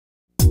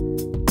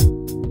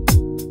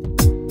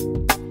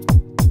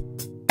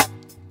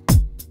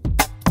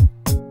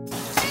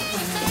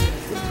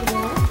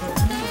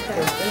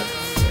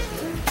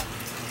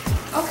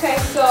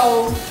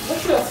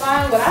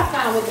what I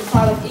found with the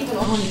product, even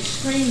on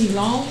extremely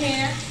long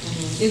hair,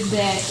 is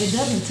that it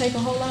doesn't take a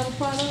whole lot of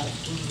product,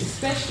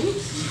 especially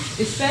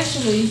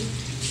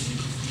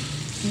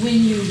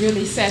when you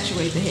really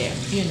saturate the hair,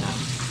 you know.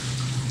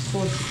 Of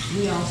course,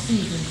 we all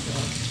season, so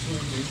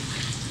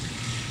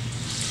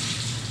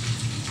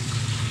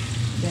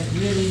that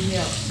really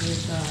helps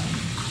with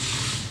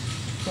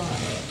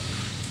product.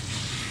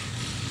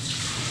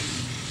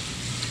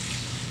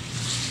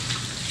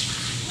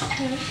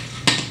 Okay.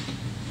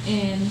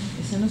 And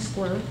it's in a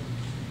squirt.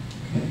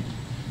 Okay.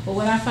 But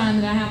what I find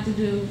that I have to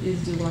do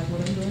is do like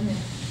what I'm doing now.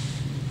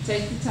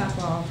 Take the top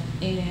off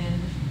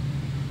and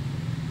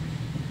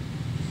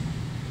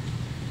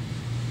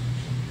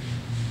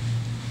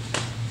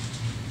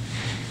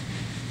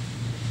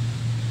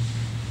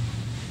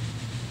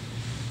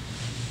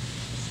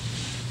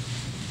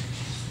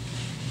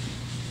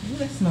ooh,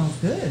 that smells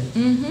good.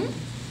 mm-hmm.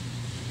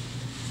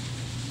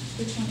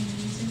 Which one are you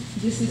using?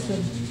 This is the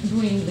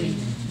green leaf.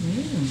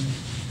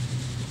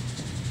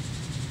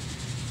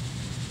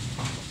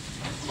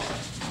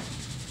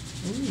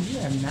 Ooh, you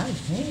have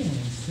nice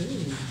hands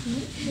too.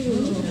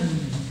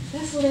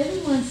 That's what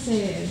everyone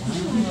says.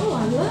 They're like, oh,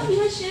 I love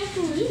your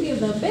shampoo. You give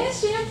the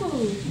best shampoo.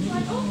 I'm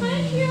like, oh,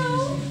 thank you.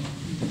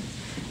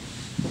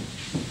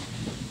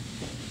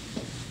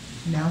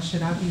 Now,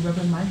 should I be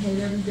rubbing my head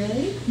every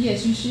day?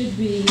 Yes, you should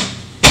be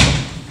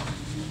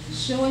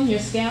showing your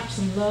scalp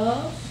some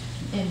love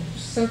and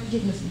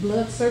getting this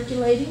blood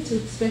circulating, to,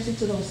 especially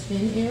to those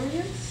thin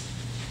areas,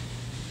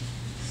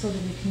 so that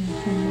it can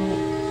promote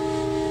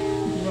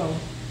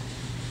growth.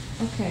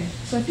 Okay,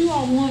 so if you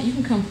all want, you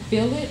can come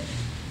feel it.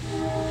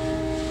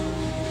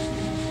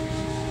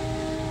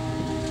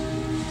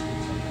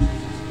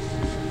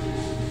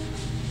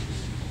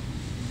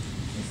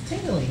 It's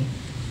tingly.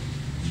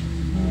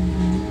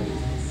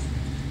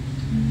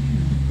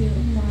 Feel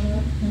the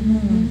product.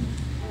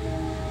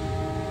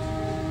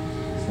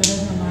 So it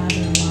doesn't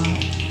lather a lot.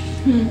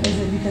 Is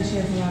it because she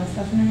has a lot of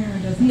stuff in her hair, or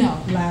does it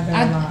lather a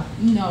lot?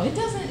 No, it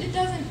doesn't. It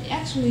doesn't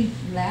actually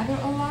lather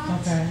a lot.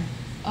 Okay.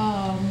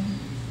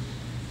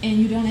 And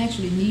you don't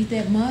actually need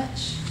that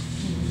much.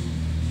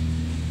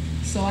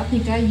 So I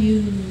think I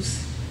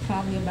use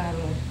probably about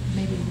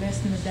maybe less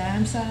than a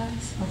dime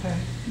size. Okay.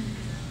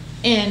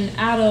 And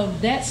out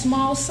of that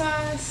small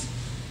size,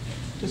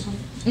 This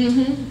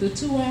one? the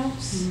 2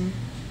 ounce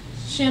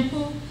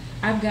shampoo,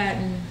 I've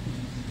gotten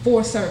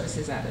 4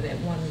 services out of that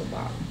one in the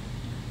bottle.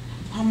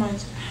 How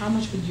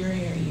much would your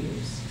hair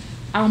use?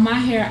 On my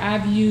hair,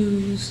 I've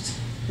used,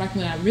 like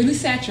when I really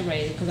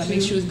saturate it, because I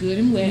make sure it's good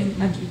and wet,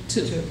 I do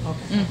 2.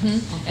 Okay. Okay.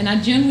 And I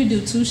generally do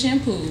 2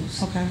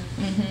 shampoos. Okay.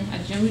 I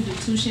generally do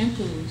 2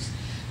 shampoos.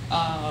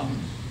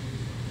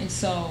 And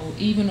so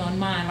even on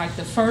mine, like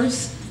the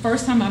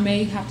first time I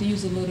may have to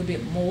use a little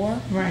bit more.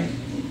 Right.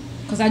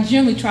 Because I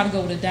generally try to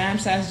go with a dime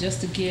size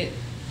just to get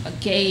a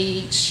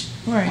gauge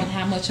on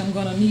how much I'm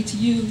gonna need to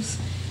use.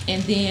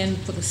 And then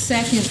for the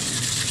second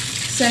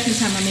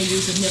time I may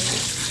use a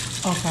nipple.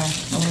 Okay.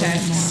 Okay.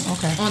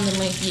 Okay. On the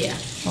length, yeah.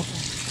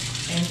 Okay.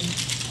 And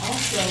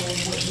also,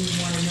 what we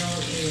want to know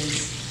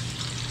is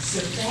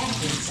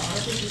surfactants.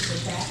 Artificial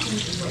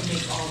surfactants is what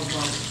make all the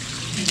bubbles.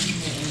 And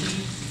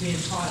we've been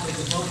taught that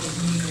the bubbles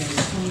mean that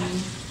it's clean,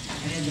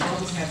 and the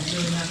bubbles have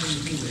really nothing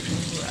to do with it.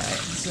 Right.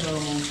 So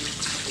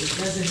it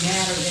doesn't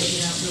matter that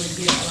you don't really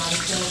get a lot of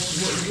stuff.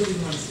 What we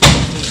really want to see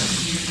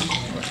is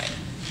right.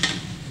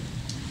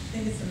 I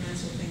think it's a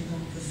mental thing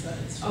going with the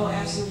suds. Oh,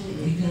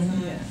 absolutely. Because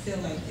I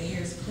feel like the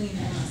hair is clean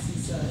and I see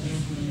suds.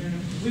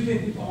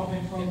 We've all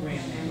been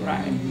programmed,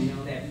 Right. You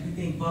know, that we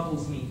think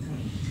bubbles mean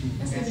clean.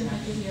 That's the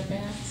difference with your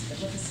baths, with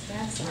the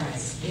bath salts. Right.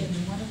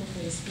 It's wonderful for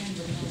your skin,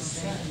 but no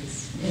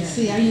suds. And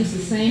see, I use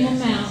the same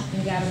amount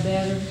and got a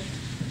better,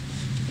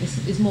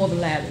 it's more of a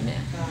lather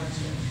now.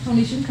 Gotcha.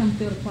 Tony, you can come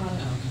fill the product.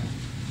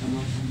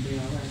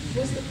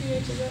 What's the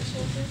pH of that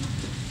shampoo?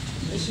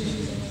 That she's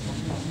using?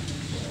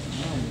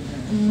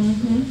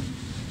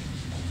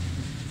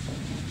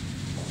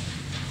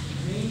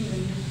 Green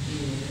leaf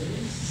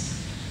is,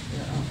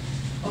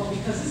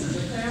 because this is a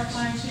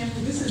clarifying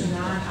shampoo, this is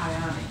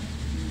non-ionic.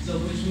 So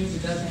which means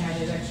it doesn't have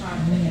an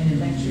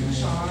electric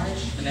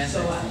charge. And that's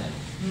So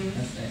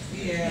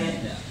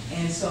Yeah.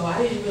 And so I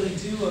didn't really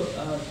do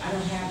I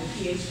don't have the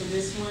pH for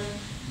this one.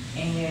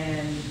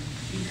 And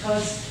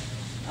because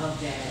of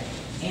that,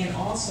 and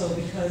also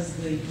because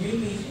the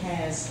green leaf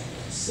has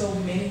so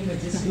many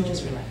medicinal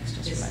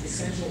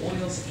essential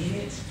oils in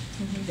it,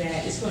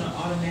 that it's going to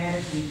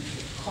automatically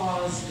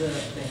cause the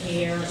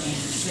hair and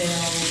the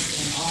cells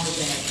and all of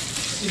that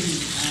to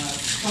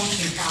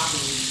function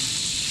properly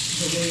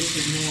the way it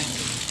should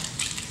normally.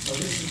 So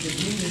this is the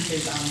green leaf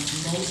is our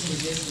most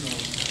medicinal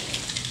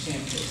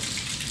shampoo.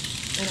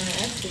 And I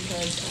ask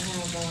because I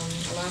have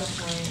a lot of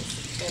clients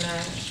And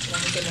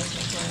like I said, that's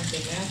my clients,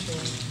 they're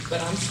natural, but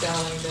I'm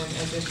styling them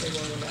as if they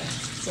were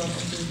relaxed. So I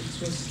don't do the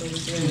twists or the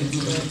threads,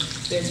 but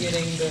they're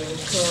getting the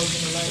curls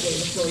and the lightweight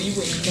and the flow. You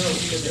wouldn't know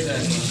that they're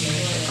using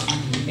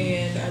that.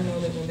 And I know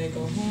that when they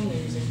go home,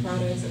 they're using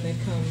products and they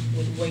come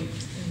with weight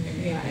in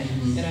their hair.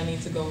 And I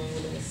need to go in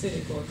with an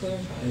acidic or a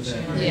clarifying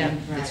shampoo.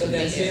 Yeah. So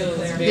that feels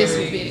very. This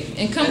would be,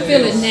 and come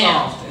feel it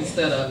now. Soft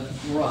instead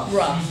of rough.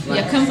 Rough.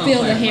 Like Yeah, come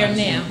feel the something hair like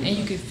now, and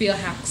you can feel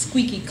how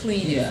squeaky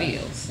clean Yeah. it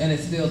feels. And it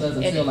still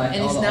doesn't And- feel like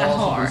and all it's the not oils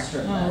hard. are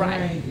stripped Oh, out.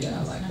 right. Yeah,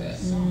 I like that.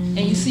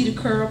 And you see the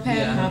curl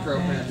pattern? Yeah, curl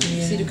pattern.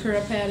 Yeah. See the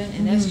curl pattern,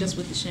 and that's just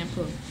with the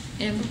shampoo.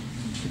 And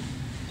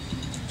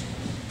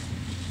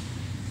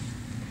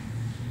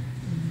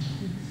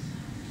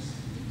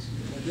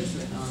But this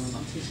is,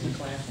 I'm teaching a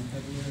class in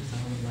February, so I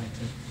would like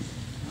to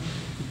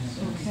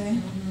okay.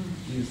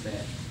 use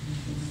that.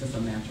 It's just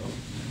a natural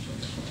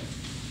class.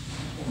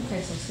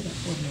 Okay, so sit up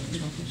for a minute. We're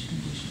gonna put your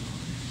conditioner on.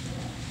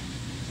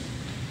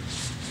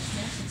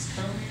 Yes, it's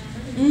curly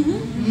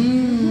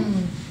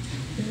already.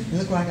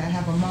 Look like I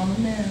have a mama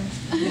now.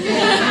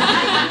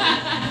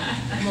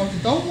 Mom,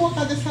 don't walk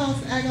out this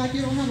house and act like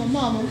you don't have a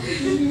mama.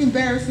 You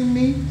embarrassing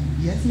me.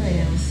 Yes,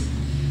 ma'am.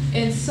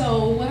 And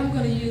so what I'm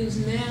gonna use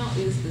now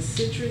is the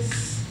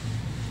citrus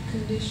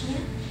conditioner.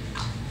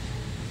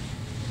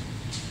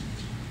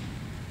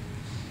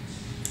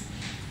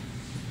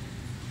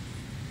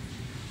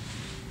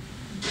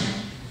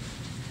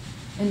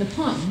 And the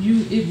pump,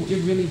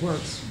 it really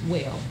works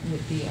well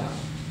with the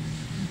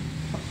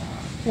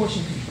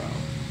portion control.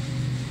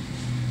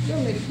 Yo,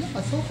 lady, you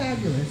are so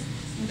fabulous.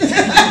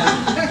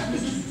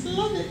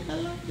 Love it. I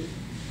love it.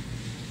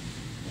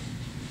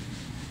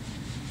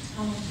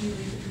 How long do you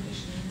leave the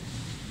conditioner?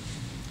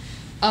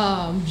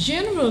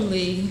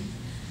 Generally,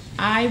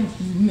 I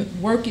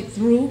work it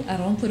through. I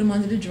don't put them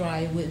under the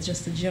dryer with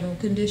just a general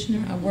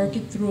conditioner. I work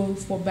it through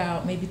for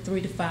about maybe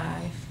 3 to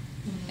 5.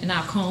 And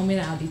I'll comb it,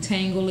 I'll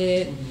detangle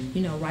it,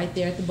 you know, right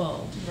there at the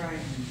bowl. Right.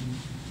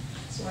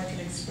 So I can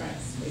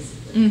express,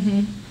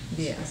 basically.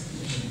 Yeah.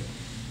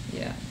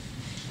 Yeah.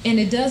 And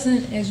it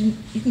doesn't, as you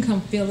can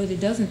come feel it, it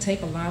doesn't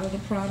take a lot of the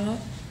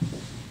product.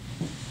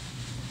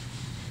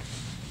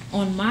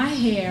 On my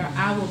hair,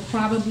 I will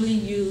probably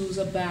use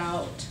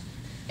about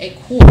a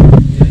quarter.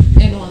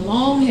 And on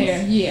long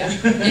hair, yeah.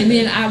 And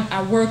then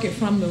I work it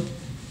from the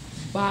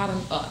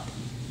bottom up,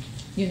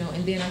 you know,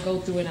 and then I go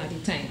through and I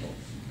detangle.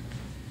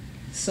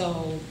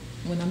 So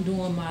when I'm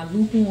doing my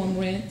lukewarm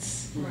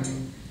rinse,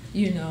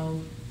 you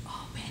know,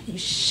 oh man, you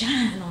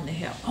shine on the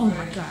hair. Oh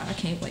my God, I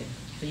can't wait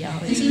for y'all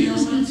to You know,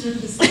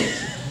 experience.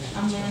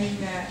 I'm learning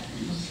that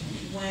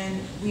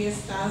when we as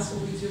stylists,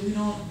 what we do, we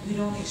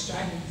don't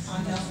extract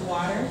enough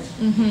water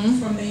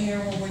from the hair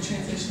when we're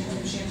transitioning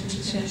from shampoo to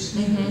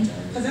conditioning.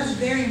 Because that's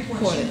very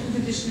important. Shampoo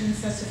conditioning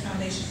sets the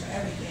foundation for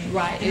everything.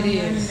 Right, and it I'm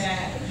learning is.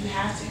 that you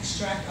have to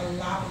extract a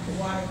lot of the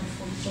water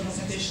before you put on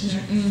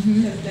conditioner,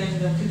 because then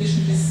the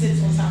conditioner just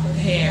sits on top of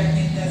the hair and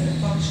it doesn't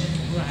function.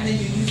 Right. And then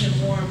you're using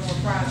more and more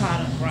product.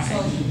 Right.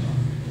 So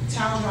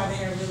towel dry the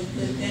hair really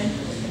good, then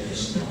put the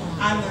conditioner on.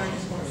 I learned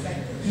it's more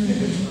effective.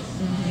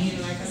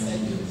 And like I said,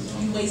 you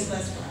waste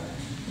less product.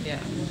 Yeah.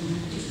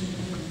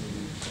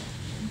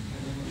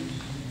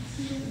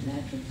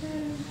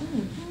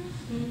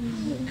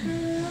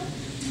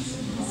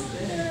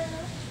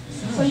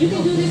 So you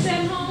can do this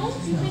at home?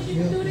 You think you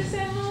can do this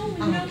at home?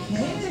 When you don't come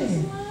to the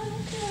salon?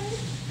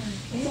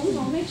 Okay. So we're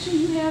gonna make sure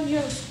you have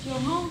your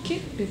home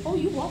kit before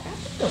you walk out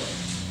the door.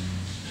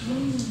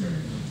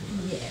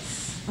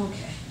 Yes.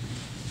 Okay.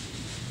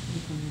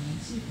 You can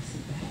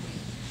sit back.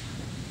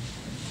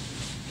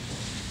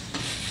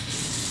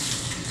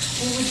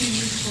 What would you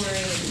use for a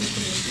deep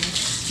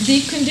conditioner?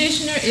 Deep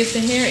conditioner, if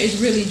the hair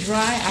is really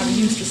dry, I would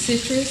use the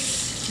citrus.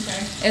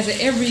 Okay. As a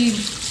every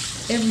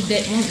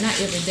day, well, not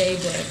every day,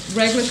 but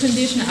regular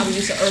conditioner, I would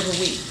use the herbal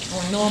wheat.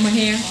 On normal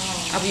hair,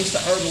 I would use the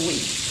herbal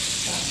wheat.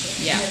 Gotcha.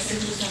 Yeah. Yes,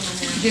 it was on my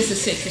hair. This is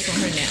citrus on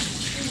her now.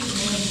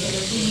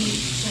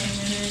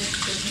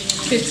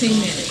 15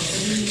 minutes.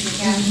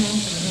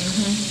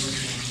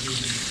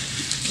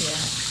 Yeah.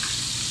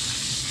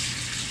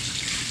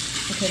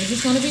 Okay, this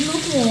is going to be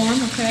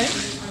lukewarm, okay?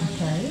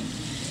 Okay.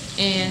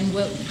 And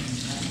what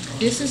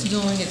this is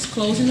doing, it's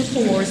closing the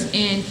pores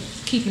and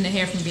keeping the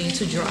hair from being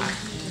too dry.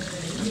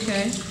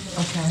 Okay?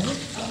 Okay.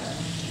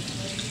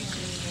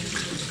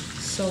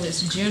 So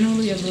it's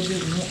generally a little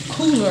bit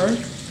cooler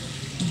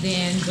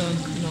than the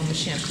normal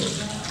shampoo.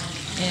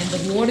 And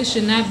the water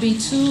should not be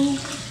too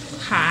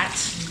hot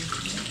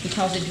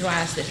because it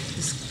dries the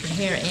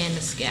hair and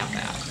the scalp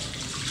out.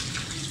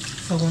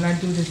 So when I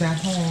do this at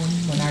home,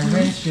 when I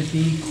rinse, should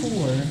be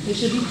cooler. It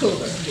should be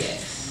cooler,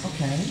 yes.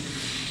 Okay.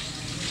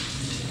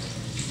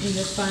 You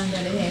just find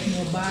that it has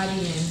more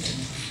body and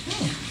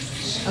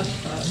a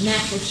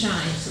natural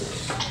shine to it.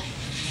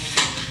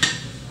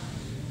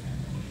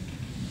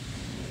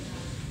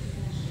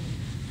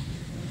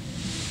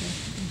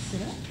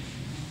 Sit up.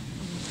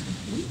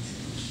 Complete.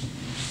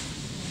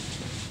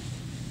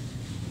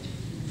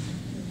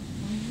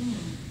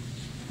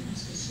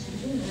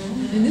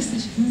 And this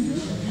is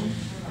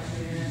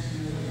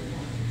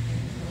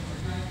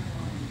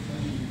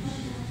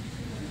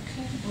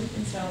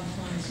tell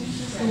clients.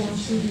 Go on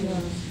to the,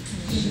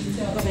 You just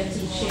tell go back to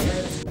the them chair.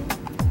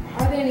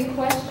 Are there any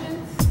questions?